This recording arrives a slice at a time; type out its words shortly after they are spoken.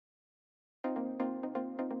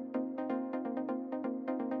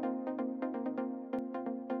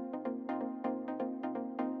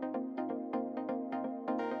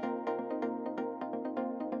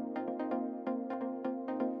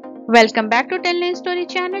Welcome back to 10 Line Story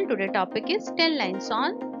channel. Today topic is 10 lines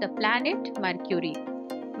on the planet Mercury.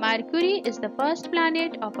 Mercury is the first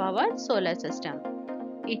planet of our solar system.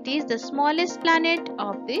 It is the smallest planet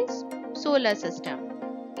of this solar system.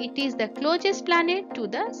 It is the closest planet to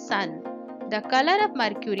the sun. The color of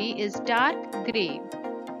Mercury is dark grey.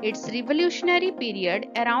 Its revolutionary period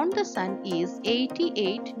around the sun is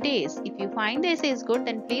 88 days. If you find the essay is good,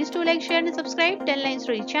 then please do like, share and subscribe 10 Line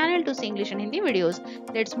Story channel to see English and Hindi videos.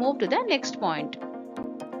 Let's move to the next point.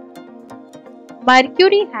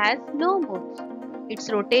 Mercury has no moons.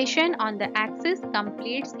 Its rotation on the axis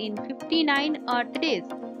completes in 59 Earth days.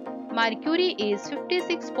 Mercury is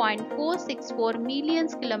 56.464 million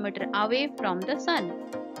kilometers away from the sun.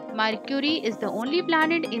 Mercury is the only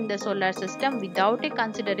planet in the solar system without a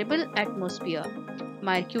considerable atmosphere.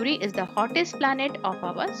 Mercury is the hottest planet of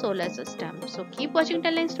our solar system. So keep watching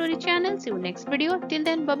 10 Line Story channel. See you next video. Till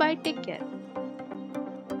then, bye bye. Take care.